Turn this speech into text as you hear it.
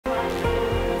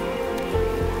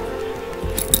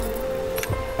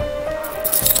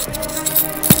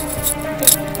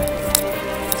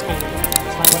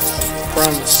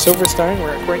Silverstone.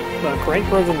 We're at Great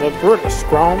Britain, the British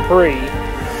Grand Prix.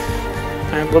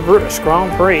 And the British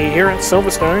Grand Prix here at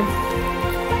Silverstone.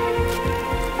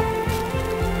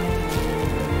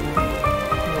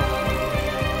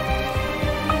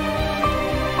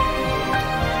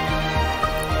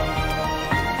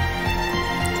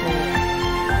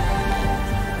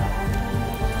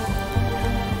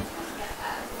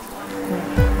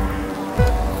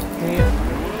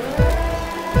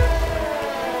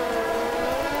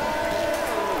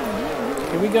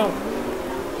 Here we go.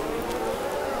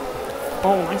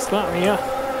 Oh, nice lap, yeah.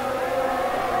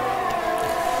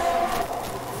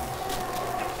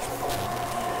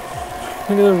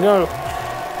 Look at them go.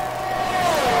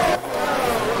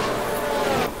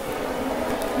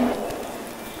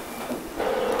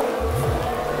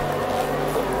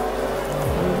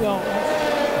 Here we go.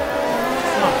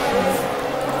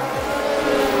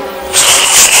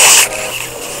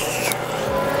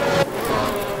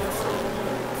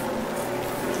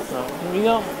 Here we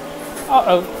go.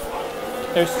 Uh-oh.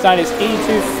 Their side is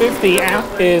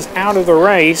E250 is out of the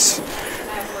race. Here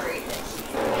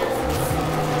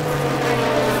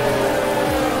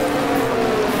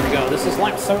we go. This is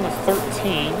lap 7 of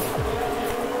 13.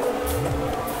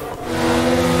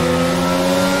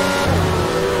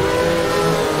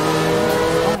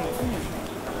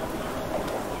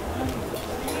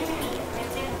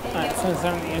 Since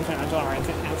I'm the internet, I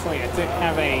did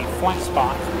have a flat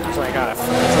spot. Actually, I did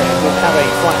have a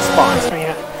flat spot. So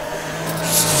yeah.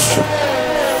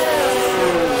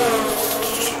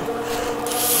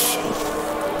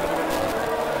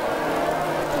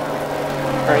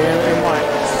 Are you in what?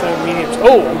 So mediums.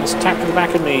 Oh, almost tapped the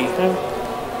back of me.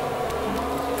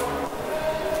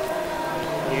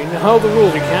 You know the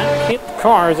rules. You can't hit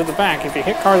cars at the back. If you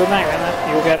hit cars at the back,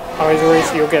 then you'll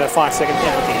get a 5-second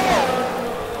penalty.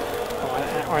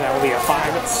 Or that will be a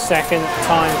 5-second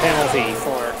time penalty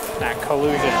for that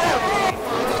collusion.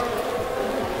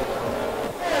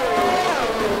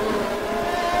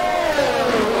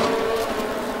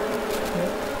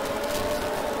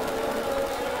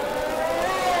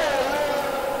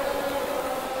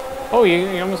 Oh,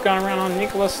 you almost got around on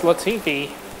Nicholas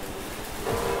Latifi.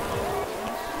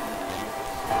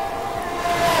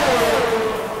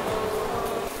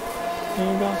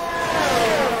 There you go.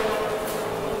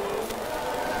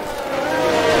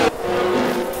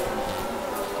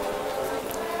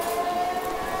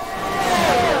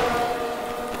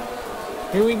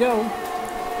 Here we go.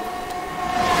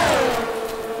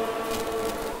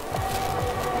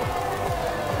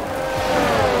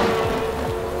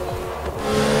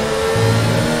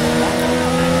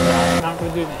 Not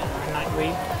going to do that.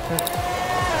 Nightly.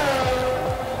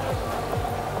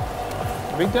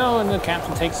 Here we go, and the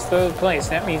captain takes the place.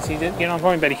 That means he didn't get on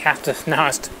point, but he has to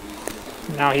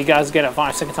now he does get a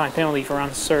 5-second time penalty for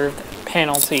unserved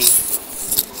penalty.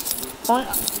 Well,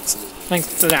 thanks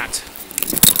for that.